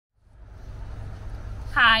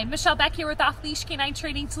Hi, Michelle back here with Off Leash K9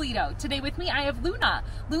 Training, Toledo. Today with me I have Luna.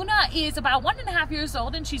 Luna is about 1.5 years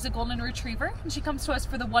old and she's a golden retriever, and she comes to us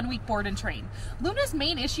for the 1-week board and train. Luna's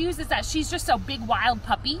main issues is that she's just a big wild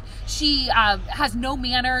puppy. She has no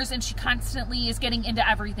manners and she constantly is getting into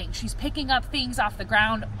everything. She's picking up things off the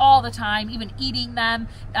ground all the time, even eating them,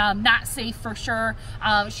 not safe for sure.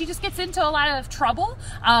 She just gets into a lot of trouble,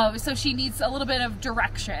 so she needs a little bit of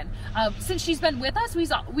direction. Since she's been with us,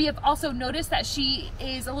 we have also noticed that she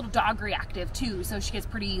is a little dog reactive too, so she gets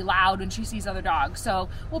pretty loud when she sees other dogs. So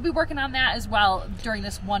we'll be working on that as well during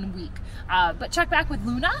this 1 week. But check back with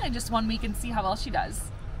Luna in just 1 week and see how well she does.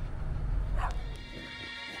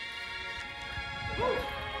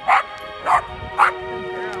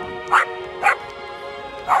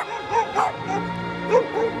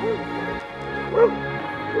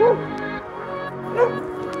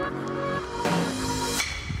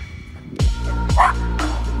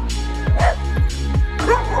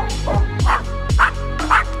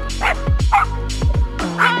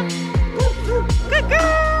 Good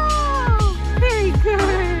girl! Very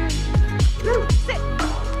good. Sit.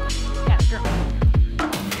 Yeah, girl.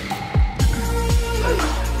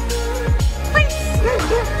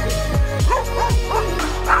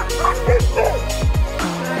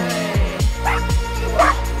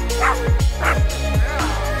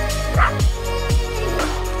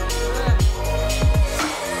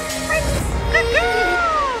 Good girl!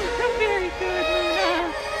 Very good, Luna.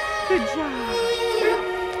 Good job.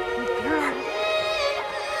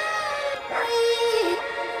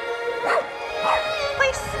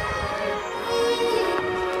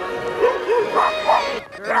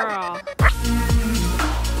 Girl.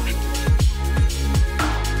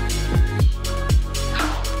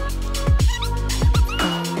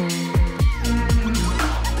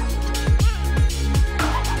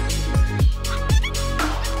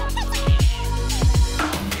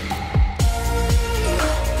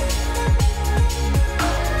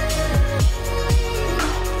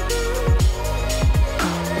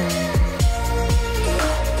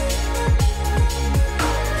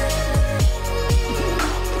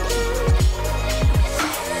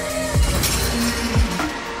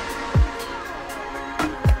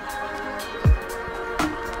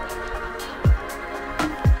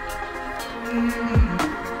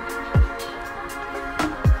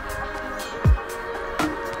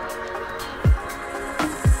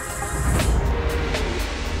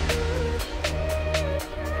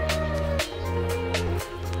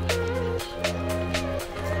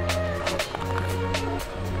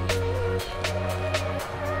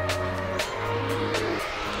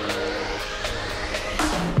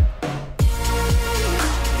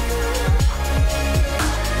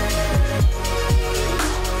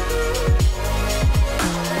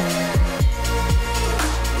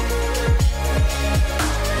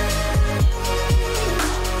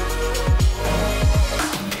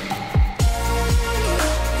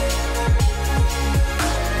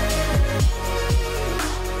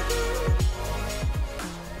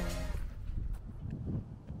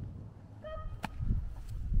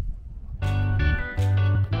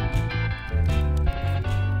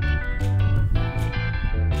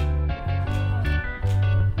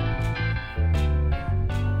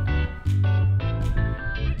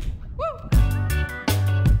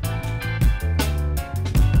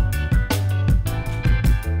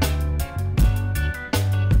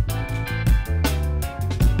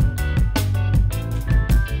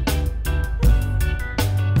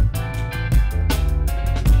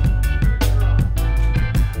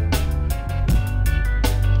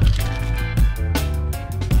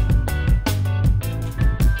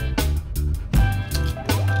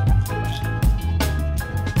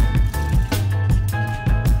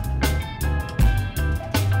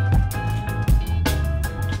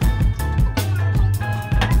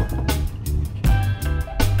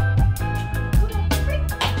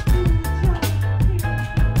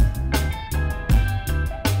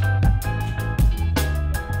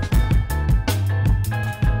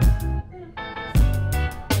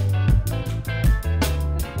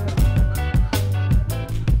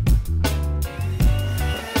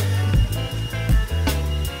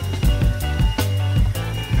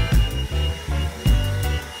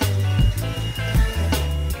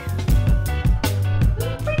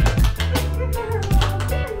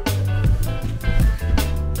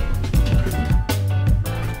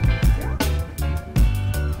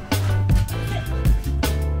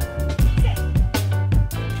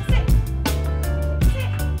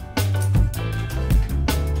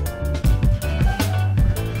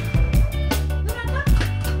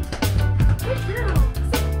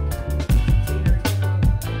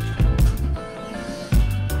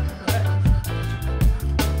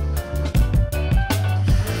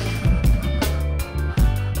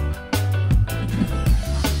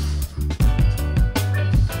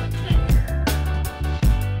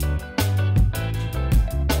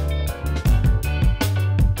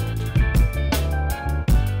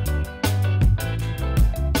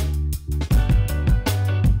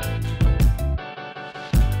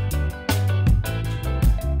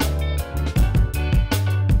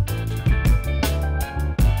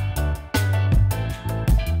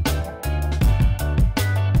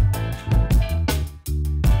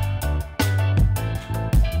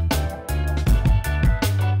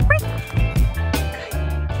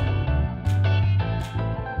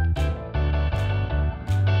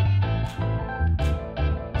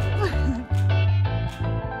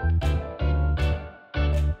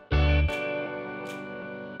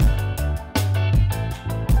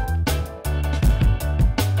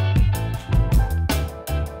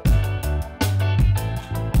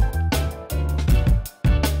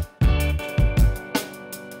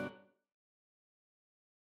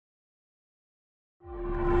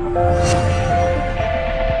 you.